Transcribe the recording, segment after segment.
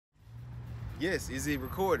Yes, is it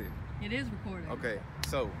recording? It is recording. Okay,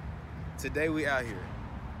 so today we out here.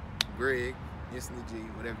 Greg, instantly G,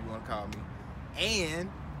 whatever you want to call me. And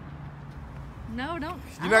no, don't.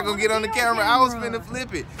 You're not gonna get on the camera. I was finna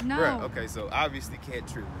flip it. No. Bruh, okay, so obviously Cat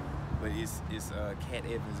tripping, but it's Cat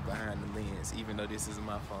Evans behind the lens, even though this isn't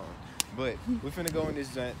my phone. But we're finna go in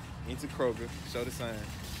this Junt into Kroger. Show the sign.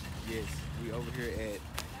 Yes, we over here at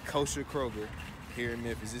Kosher Kroger here in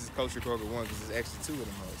Memphis. This is Kosher Kroger 1 because there's actually 2 of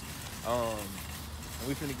them hoes. And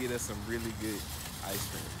we finna get us some really good ice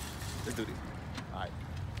cream. Let's do this. All right.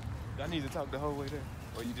 Do I need to talk the whole way there,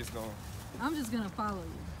 or you just going? I'm just gonna follow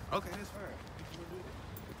you. Okay, that's fine.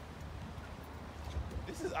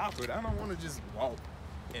 This is awkward. I don't want to just walk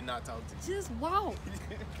and not talk to you. Just walk.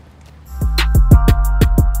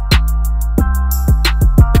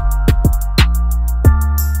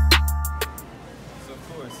 So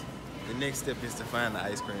of course, the next step is to find the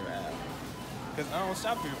ice cream aisle. Because I don't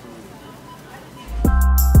shop here for real.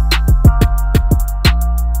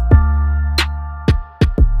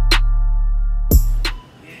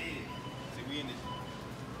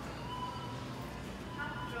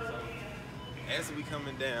 As we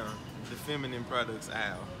coming down the feminine products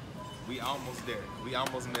aisle, we almost there. We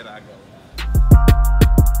almost met our goal.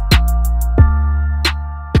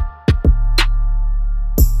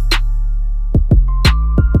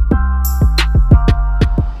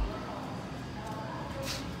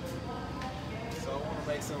 So I want to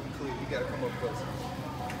make something clear. You gotta come up closer.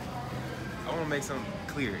 I want to make something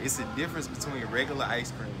clear. It's a difference between regular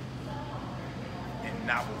ice cream and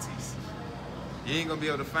novelties. You ain't gonna be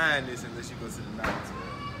able to find this unless you go to the novelty.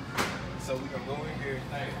 So we gonna go in here.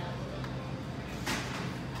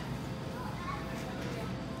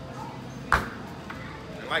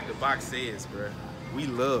 And like the box says, bro, we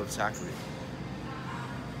love chocolate.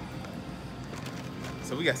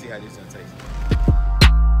 So we gotta see how this gonna taste.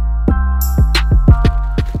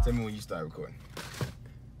 Tell me when you start recording.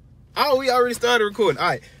 Oh, we already started recording. All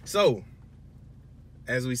right. So,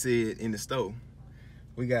 as we said in the stove,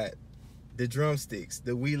 we got the Drumsticks,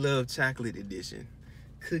 the We Love Chocolate Edition,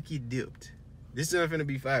 cookie dipped. This is finna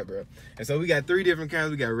be fire, bro. And so we got 3 different kinds.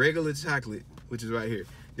 We got regular chocolate, which is right here.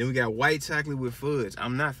 Then we got white chocolate with fudge.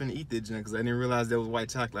 I'm not finna eat that junk because I didn't realize that was white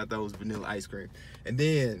chocolate. I thought it was vanilla ice cream. And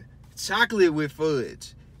then chocolate with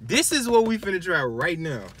fudge. This is what we finna try right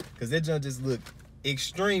now because that junk just looked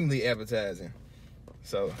extremely appetizing.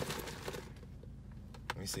 So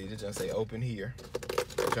let me see. This junk say open here.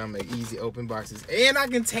 Trying to make easy open boxes. And I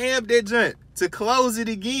can tab that Junt to close it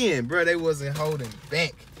again. Bro, they wasn't holding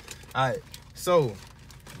back. Alright, so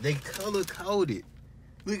they color coded.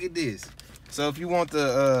 Look at this. So if you want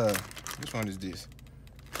the which one is this?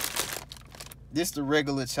 This the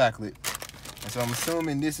regular chocolate. And so I'm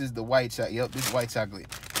assuming this is the white chocolate. Yep, this is white chocolate.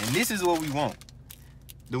 And this is what we want.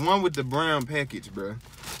 The one with the brown package, bro.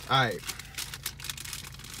 Alright.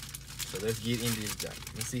 So let's get into this Junt.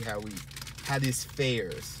 Let's see how this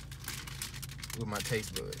fares with my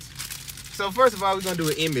taste buds. So first of all, we're gonna do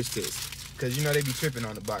an image test because you know they be tripping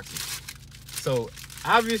on the boxes. So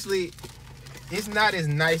obviously, it's not as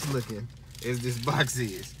nice looking as this box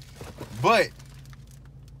is, but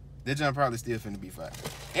that junk probably still finna be fire.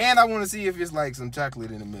 And I want to see if it's like some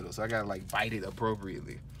chocolate in the middle, so I gotta like bite it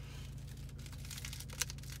appropriately.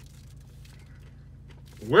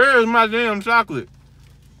 Where is my damn chocolate?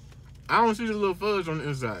 I don't see the little fudge on the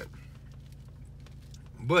inside.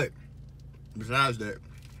 But besides that,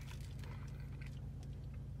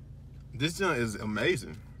 this junk is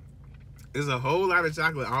amazing. It's a whole lot of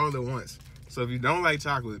chocolate all at once. So if you don't like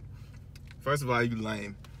chocolate, first of all, you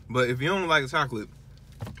lame. But if you don't like chocolate,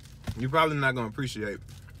 you're probably not gonna appreciate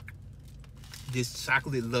this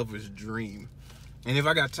chocolate lover's dream. And if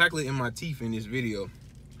I got chocolate in my teeth in this video,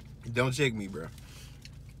 don't check me, bro.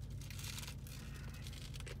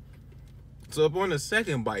 So upon the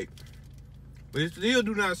second bite, but you still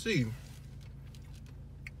do not see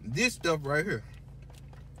this stuff right here.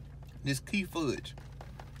 This key fudge.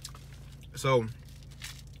 So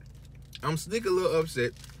I'm still a little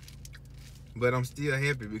upset, but I'm still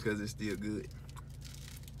happy because it's still good.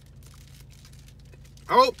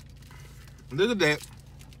 Oh, look at that.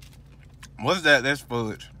 What's that? That's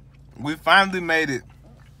fudge. We finally made it.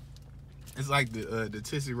 It's like the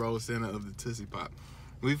Tootsie Roll center of the Tootsie Pop.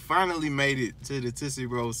 We finally made it to the Tootsie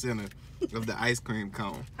Roll center of the ice cream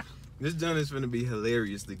cone. This Junt is gonna be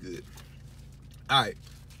hilariously good. All right.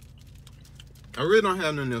 I really don't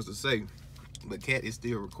have nothing else to say, but Kat is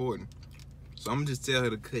still recording. So I'm gonna just tell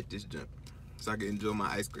her to cut this Junt so I can enjoy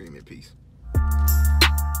my ice cream in peace.